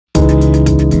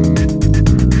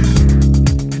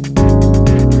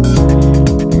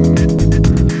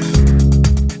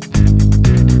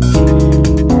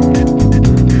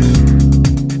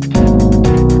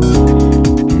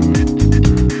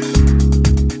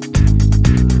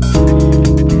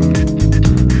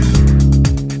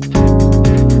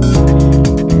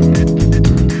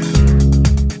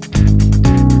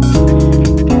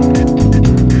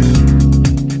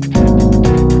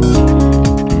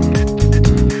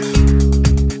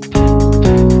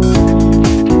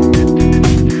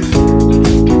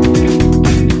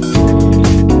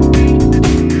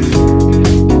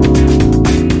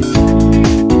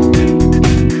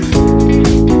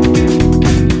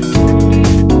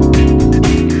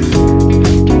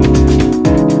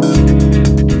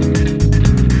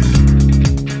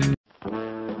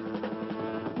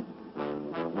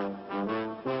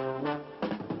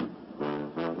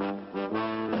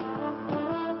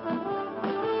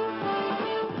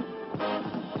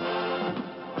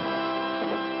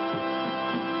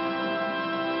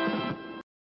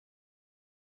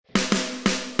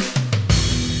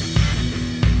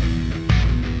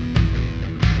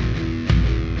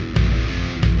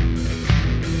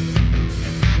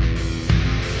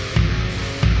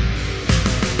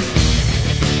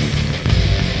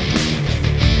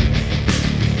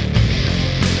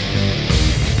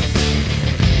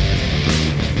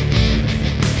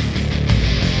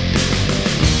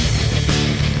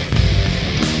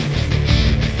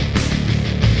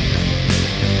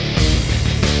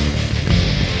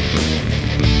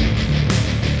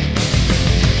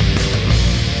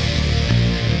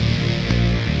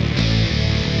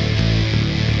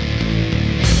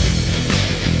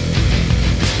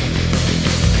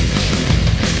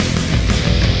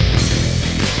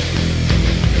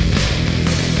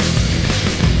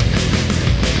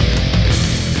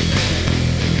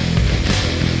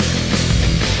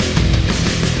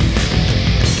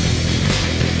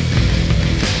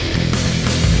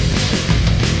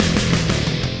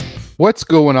What's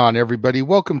going on, everybody?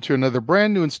 Welcome to another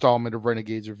brand new installment of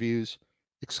Renegades Reviews,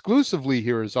 exclusively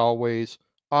here as always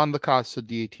on the Casa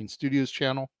D18 Studios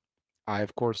channel. I,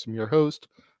 of course, am your host,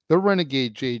 the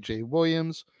Renegade JJ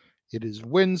Williams. It is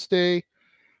Wednesday.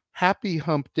 Happy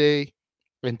Hump Day.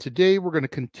 And today we're going to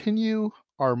continue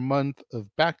our month of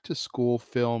back to school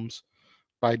films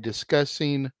by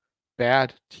discussing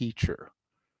Bad Teacher,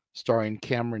 starring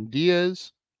Cameron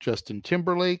Diaz, Justin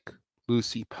Timberlake,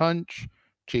 Lucy Punch,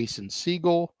 Jason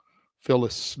Segel,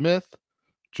 Phyllis Smith,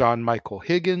 John Michael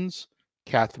Higgins,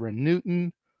 Catherine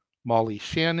Newton, Molly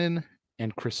Shannon,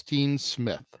 and Christine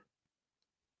Smith.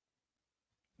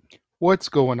 What's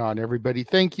going on, everybody?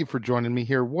 Thank you for joining me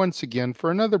here once again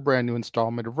for another brand new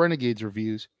installment of Renegades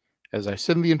Reviews. As I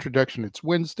said in the introduction, it's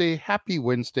Wednesday. Happy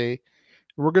Wednesday.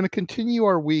 We're going to continue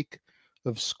our week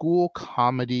of school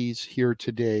comedies here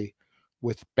today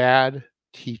with Bad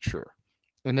Teacher.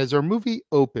 And as our movie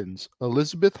opens,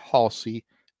 Elizabeth Halsey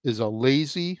is a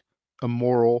lazy,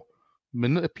 immoral,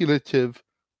 manipulative,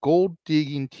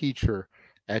 gold-digging teacher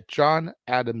at John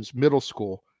Adams Middle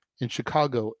School in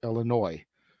Chicago, Illinois,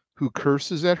 who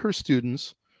curses at her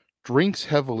students, drinks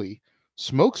heavily,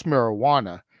 smokes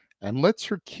marijuana, and lets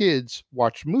her kids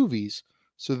watch movies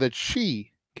so that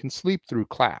she can sleep through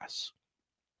class.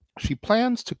 She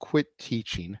plans to quit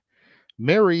teaching,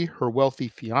 marry her wealthy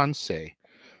fiancé,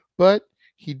 but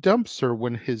he dumps her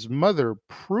when his mother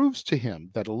proves to him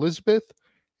that Elizabeth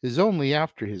is only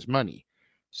after his money,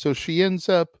 so she ends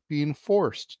up being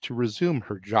forced to resume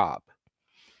her job.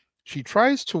 She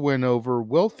tries to win over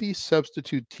wealthy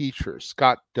substitute teacher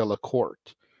Scott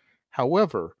Delacourt.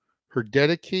 However, her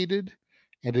dedicated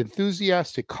and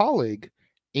enthusiastic colleague,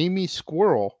 Amy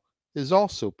Squirrel, is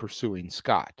also pursuing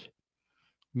Scott.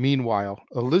 Meanwhile,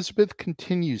 Elizabeth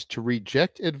continues to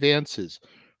reject advances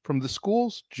from the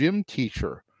school's gym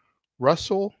teacher,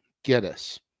 Russell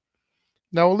Geddes.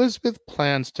 Now, Elizabeth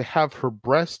plans to have her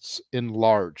breasts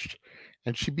enlarged,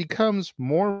 and she becomes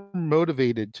more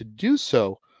motivated to do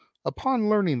so upon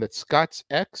learning that Scott's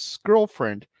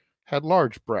ex-girlfriend had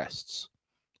large breasts.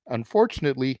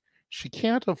 Unfortunately, she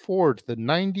can't afford the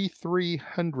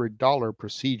 $9,300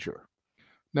 procedure.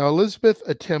 Now, Elizabeth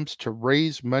attempts to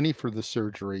raise money for the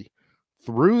surgery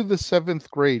through the 7th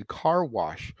grade car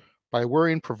wash by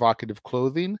wearing provocative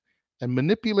clothing and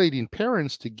manipulating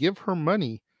parents to give her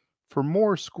money for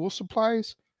more school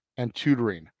supplies and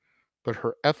tutoring, but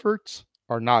her efforts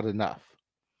are not enough.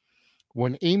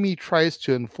 When Amy tries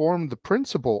to inform the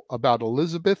principal about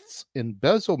Elizabeth's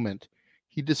embezzlement,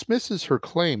 he dismisses her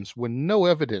claims when no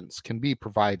evidence can be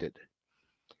provided.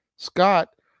 Scott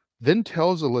then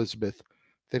tells Elizabeth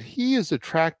that he is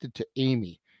attracted to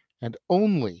Amy and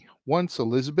only wants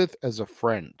Elizabeth as a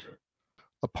friend.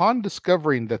 Upon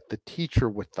discovering that the teacher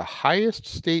with the highest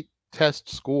state test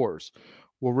scores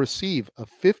will receive a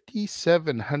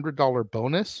 $5,700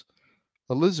 bonus,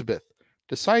 Elizabeth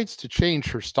decides to change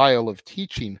her style of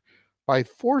teaching by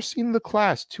forcing the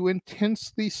class to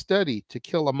intensely study To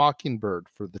Kill a Mockingbird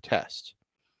for the test.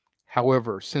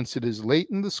 However, since it is late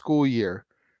in the school year,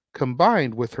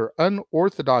 combined with her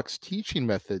unorthodox teaching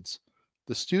methods,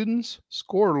 the students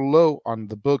score low on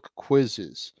the book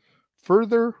quizzes,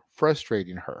 further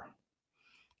frustrating her.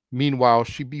 Meanwhile,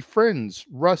 she befriends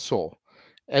Russell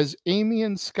as Amy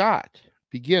and Scott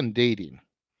begin dating.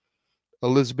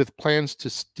 Elizabeth plans to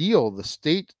steal the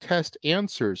state test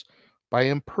answers by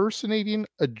impersonating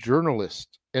a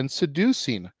journalist and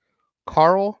seducing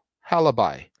Carl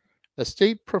Halaby, a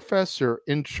state professor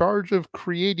in charge of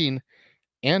creating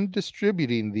and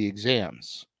distributing the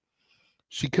exams.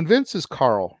 She convinces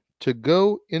Carl to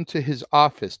go into his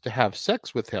office to have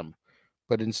sex with him,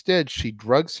 but instead she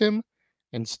drugs him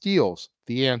and steals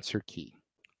the answer key.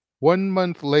 1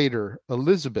 month later,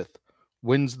 Elizabeth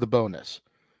wins the bonus,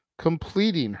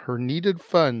 completing her needed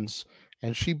funds,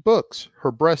 and she books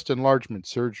her breast enlargement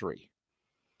surgery.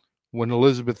 When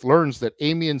Elizabeth learns that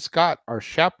Amy and Scott are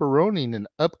chaperoning an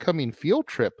upcoming field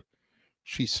trip,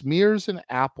 she smears an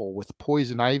apple with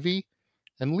poison ivy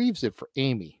and leaves it for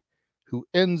Amy, who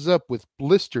ends up with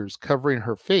blisters covering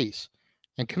her face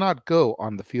and cannot go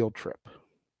on the field trip.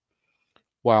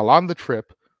 While on the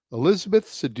trip, Elizabeth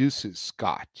seduces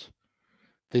Scott.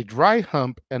 They dry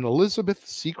hump, and Elizabeth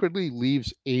secretly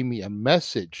leaves Amy a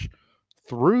message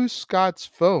through Scott's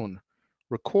phone,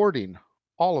 recording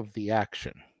all of the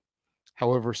action.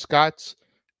 However, Scott's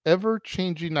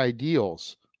ever-changing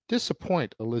ideals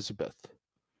disappoint Elizabeth.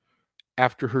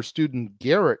 After her student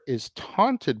Garrett is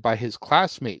taunted by his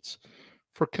classmates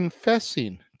for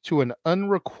confessing to an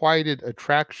unrequited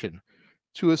attraction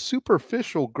to a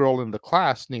superficial girl in the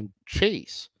class named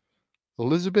Chase,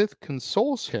 Elizabeth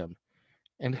consoles him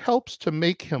and helps to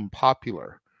make him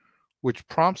popular, which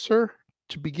prompts her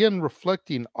to begin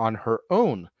reflecting on her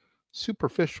own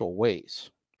superficial ways.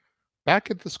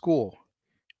 Back at the school,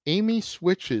 Amy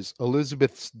switches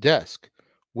Elizabeth's desk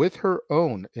with her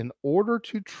own in order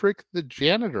to trick the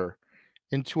janitor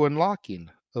into unlocking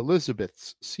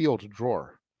Elizabeth's sealed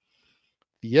drawer.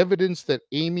 The evidence that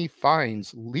Amy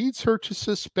finds leads her to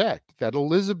suspect that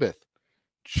Elizabeth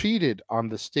cheated on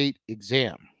the state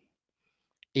exam.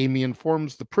 Amy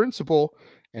informs the principal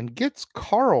and gets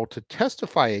Carl to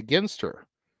testify against her.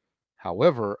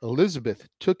 However, Elizabeth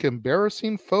took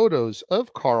embarrassing photos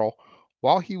of Carl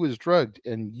while he was drugged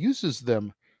and uses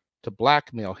them to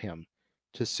blackmail him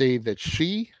to say that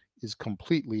she is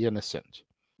completely innocent.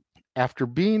 After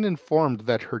being informed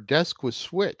that her desk was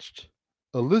switched,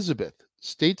 Elizabeth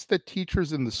states that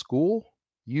teachers in the school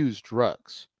use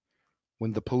drugs.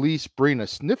 When the police bring a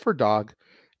sniffer dog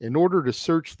in order to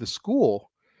search the school,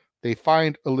 they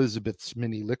find Elizabeth's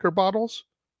mini liquor bottles,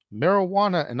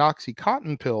 marijuana, and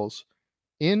Oxycontin pills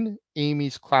in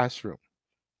Amy's classroom,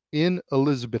 in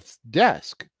Elizabeth's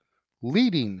desk,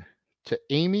 leading to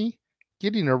Amy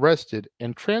getting arrested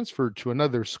and transferred to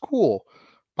another school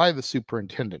by the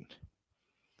superintendent.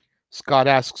 Scott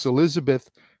asks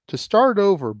Elizabeth to start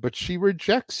over, but she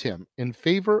rejects him in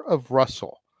favor of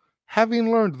Russell,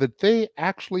 having learned that they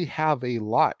actually have a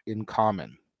lot in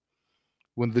common.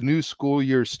 When the new school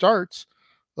year starts,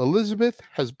 Elizabeth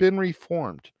has been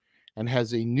reformed and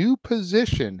has a new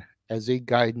position as a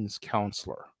guidance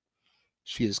counselor.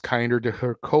 She is kinder to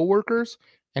her coworkers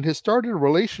and has started a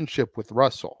relationship with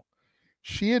Russell.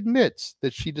 She admits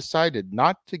that she decided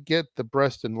not to get the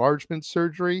breast enlargement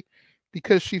surgery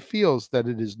because she feels that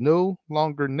it is no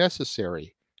longer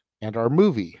necessary, and our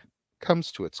movie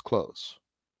comes to its close.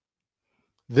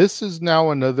 This is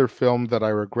now another film that I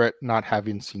regret not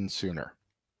having seen sooner.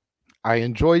 I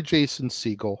enjoy Jason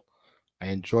Segel. I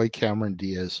enjoy Cameron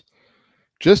Diaz.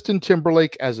 Justin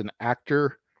Timberlake as an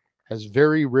actor has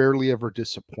very rarely ever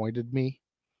disappointed me.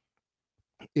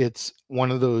 It's one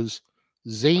of those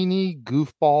zany,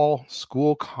 goofball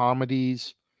school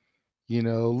comedies, a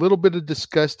little bit of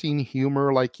disgusting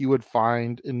humor like you would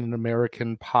find in an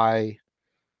American Pie.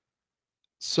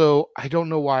 So I don't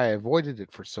know why I avoided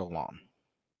it for so long.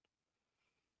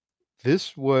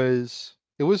 It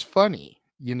was funny,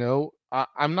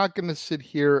 I'm not going to sit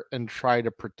here and try to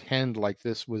pretend like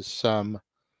this was some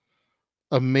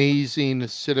amazing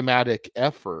cinematic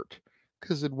effort,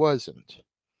 because it wasn't.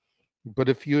 But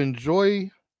if you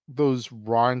enjoy those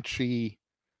raunchy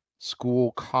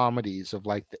school comedies of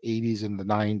like the 80s and the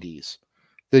 90s,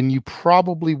 then you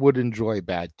probably would enjoy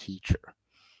Bad Teacher.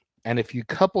 And if you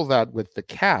couple that with the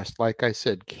cast, like I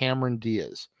said, Cameron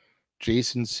Diaz,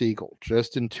 Jason Segel,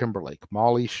 Justin Timberlake,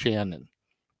 Molly Shannon,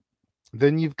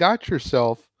 then you've got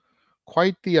yourself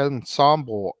quite the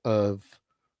ensemble of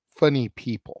funny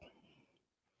people.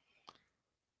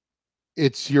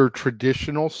 It's your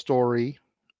traditional story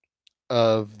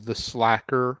of the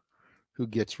slacker who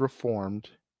gets reformed.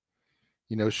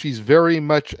 She's very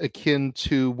much akin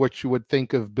to what you would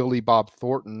think of Billy Bob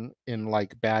Thornton in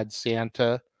like Bad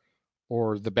Santa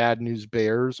or The Bad News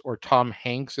Bears or Tom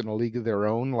Hanks in A League of Their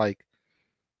Own. Like,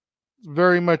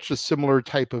 very much a similar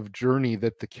type of journey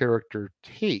that the character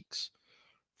takes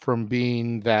from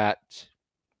being that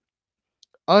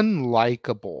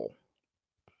unlikable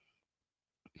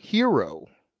hero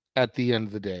at the end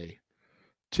of the day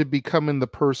to becoming the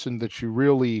person that you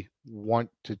really want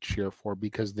to cheer for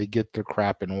because they get their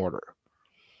crap in order.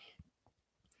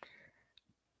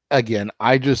 Again,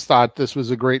 I just thought this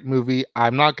was a great movie.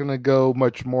 I'm not going to go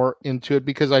much more into it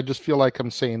because I just feel like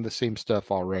I'm saying the same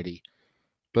stuff already.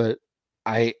 But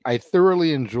I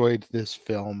thoroughly enjoyed this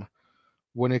film.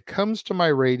 When it comes to my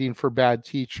rating for Bad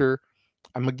Teacher,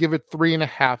 I'm going to give it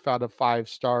 3.5 out of 5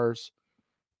 stars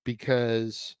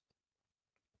because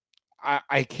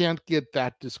I can't get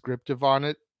that descriptive on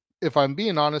it. If I'm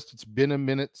being honest, it's been a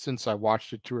minute since I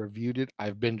watched it to reviewed it.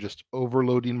 I've been just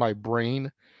overloading my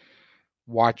brain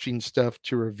watching stuff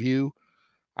to review.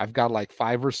 I've got like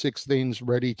 5 or 6 things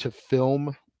ready to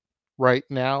film right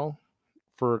now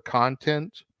for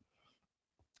content.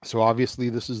 So obviously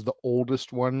this is the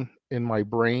oldest one in my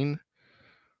brain,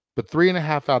 but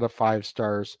 3.5 out of 5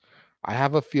 stars. I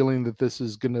have a feeling that this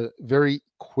is going to very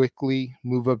quickly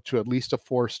move up to at least a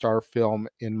 4-star film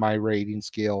in my rating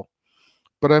scale.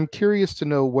 But I'm curious to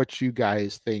know what you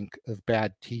guys think of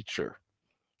Bad Teacher.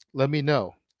 Let me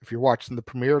know. If you're watching the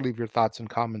premiere, leave your thoughts and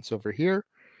comments over here.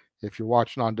 If you're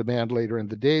watching on demand later in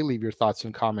the day, leave your thoughts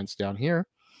and comments down here.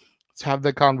 Let's have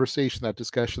that conversation, that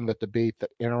discussion, that debate, that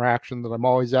interaction that I'm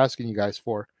always asking you guys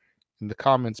for in the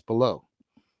comments below.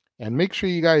 And make sure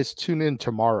you guys tune in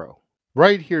tomorrow,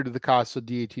 right here to the Casa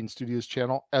D18 Studios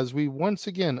channel, as we once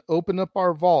again open up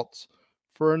our vaults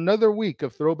for another week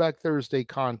of Throwback Thursday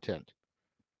content.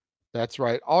 That's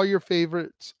right, all your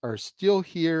favorites are still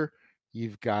here.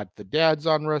 You've got the Dads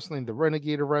on Wrestling, the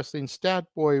Renegade of Wrestling, Stat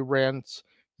Boy Rants.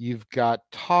 You've got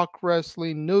Talk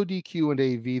Wrestling, No DQ and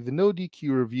AV, the No DQ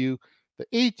Review, the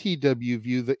ATW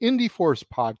View, the Indie Force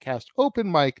Podcast,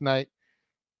 Open Mic Night,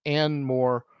 and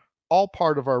more, all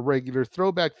part of our regular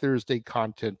Throwback Thursday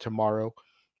content tomorrow.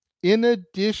 In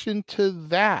addition to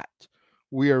that,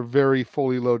 we are very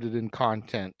fully loaded in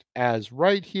content, as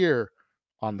right here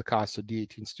on the Casa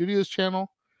D18 Studios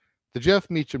channel, the Jeff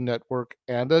Meacham Network,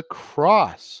 and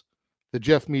across the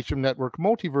Jeff Meacham Network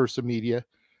Multiverse of Media,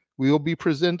 we will be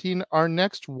presenting our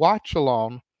next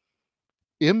watch-along,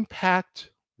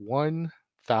 Impact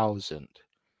 1000.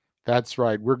 That's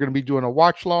right, we're going to be doing a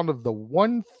watch-along of the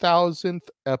 1000th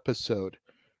episode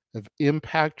of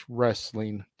Impact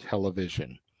Wrestling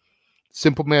Television.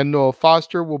 Simple Man Noah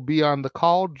Foster will be on the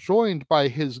call, joined by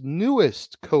his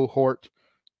newest cohort,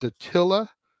 Datilla,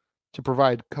 to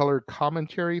provide color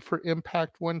commentary for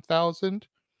Impact 1000.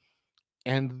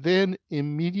 And then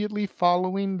immediately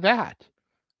following that,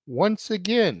 once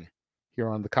again, here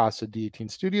on the Casa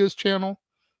D18 Studios channel,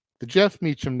 the Jeff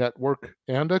Meacham Network,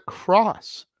 and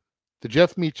across the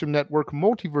Jeff Meacham Network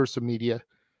Multiverse of Media,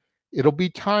 it'll be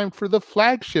time for the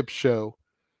flagship show,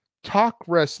 Talk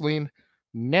Wrestling,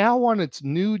 now on its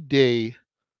new day,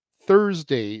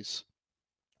 Thursdays,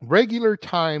 regular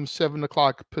time, 7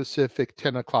 o'clock Pacific,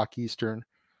 10 o'clock Eastern.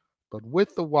 But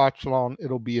with the watch-along,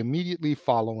 it'll be immediately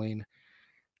following.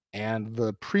 And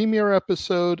the premiere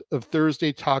episode of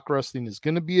Thursday Talk Wrestling is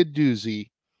going to be a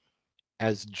doozy,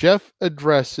 as Jeff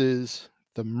addresses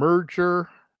the merger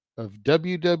of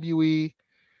WWE,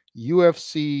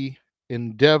 UFC,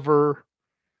 Endeavor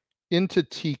into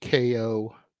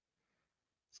TKO.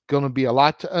 It's going to be a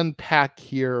lot to unpack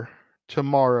here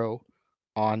tomorrow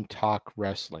on Talk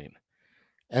Wrestling.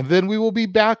 And then we will be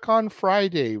back on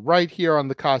Friday, right here on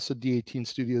the Casa D18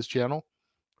 Studios channel,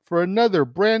 for another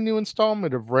brand new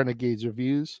installment of Renegades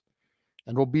Reviews.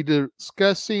 And we'll be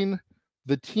discussing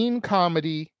the teen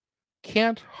comedy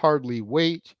Can't Hardly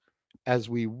Wait, as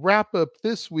we wrap up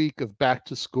this week of Back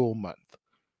to School Month,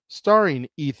 starring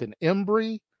Ethan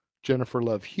Embry, Jennifer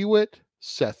Love Hewitt,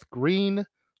 Seth Green,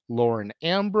 Lauren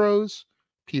Ambrose,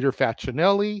 Peter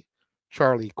Facinelli,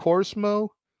 Charlie Corsmo,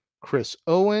 Chris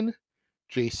Owen,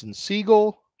 Jason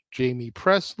Segel, Jamie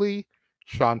Presley,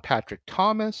 Sean Patrick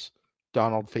Thomas,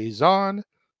 Donald Faison,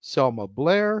 Selma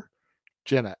Blair,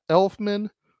 Jenna Elfman,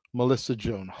 Melissa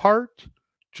Joan Hart,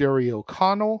 Jerry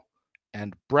O'Connell,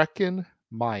 and Brecken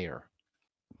Meyer.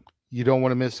 You don't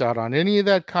want to miss out on any of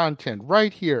that content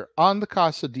right here on the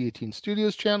Casa D18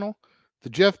 Studios channel, the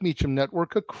Jeff Meacham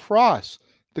Network, across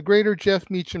the greater Jeff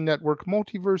Meacham Network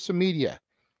Multiverse of Media.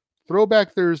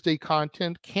 Throwback Thursday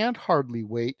content, Can't Hardly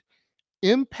Wait,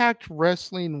 Impact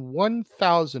Wrestling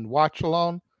 1000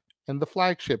 watch-along, and the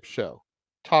flagship show,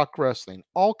 Talk Wrestling,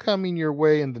 all coming your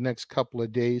way in the next couple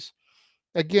of days.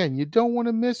 Again, you don't want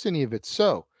to miss any of it,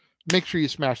 so make sure you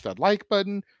smash that like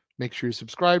button, make sure you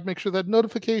subscribe, make sure that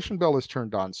notification bell is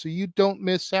turned on so you don't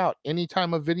miss out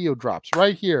anytime a video drops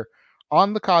right here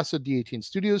on the Casa D18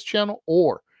 Studios channel,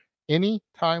 or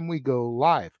anytime we go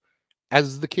live, as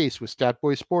is the case with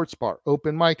Statboy Sports Bar,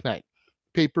 Open Mic Night,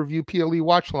 pay-per-view PLE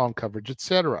watch-along coverage,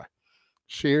 etc.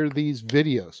 Share these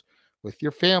videos with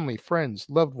your family, friends,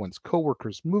 loved ones,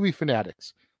 coworkers, movie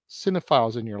fanatics,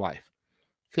 cinephiles in your life,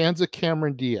 fans of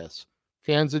Cameron Diaz,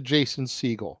 fans of Jason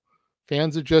Segel,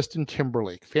 fans of Justin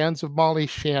Timberlake, fans of Molly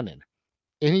Shannon,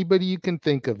 anybody you can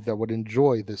think of that would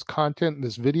enjoy this content in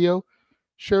this video,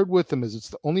 share it with them, as it's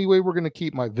the only way we're going to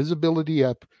keep my visibility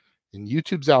up in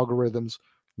YouTube's algorithms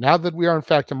now that we are in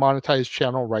fact a monetized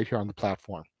channel right here on the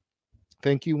platform.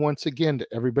 Thank you once again to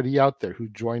everybody out there who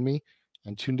joined me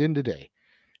and tuned in today.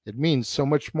 It means so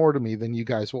much more to me than you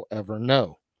guys will ever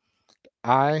know.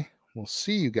 I will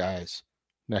see you guys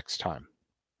next time.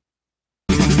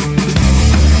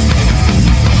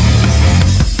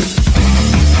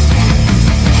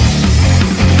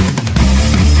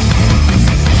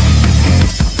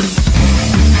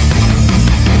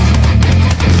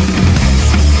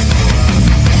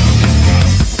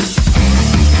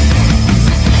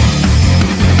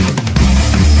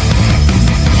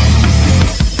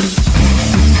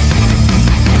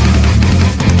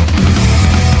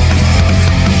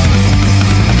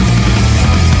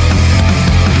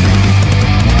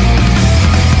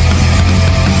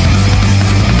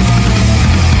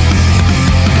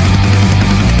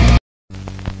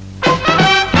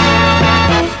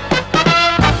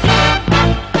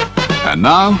 And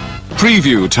now,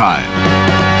 preview time.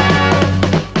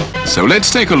 So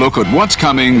let's take a look at what's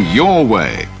coming your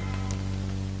way.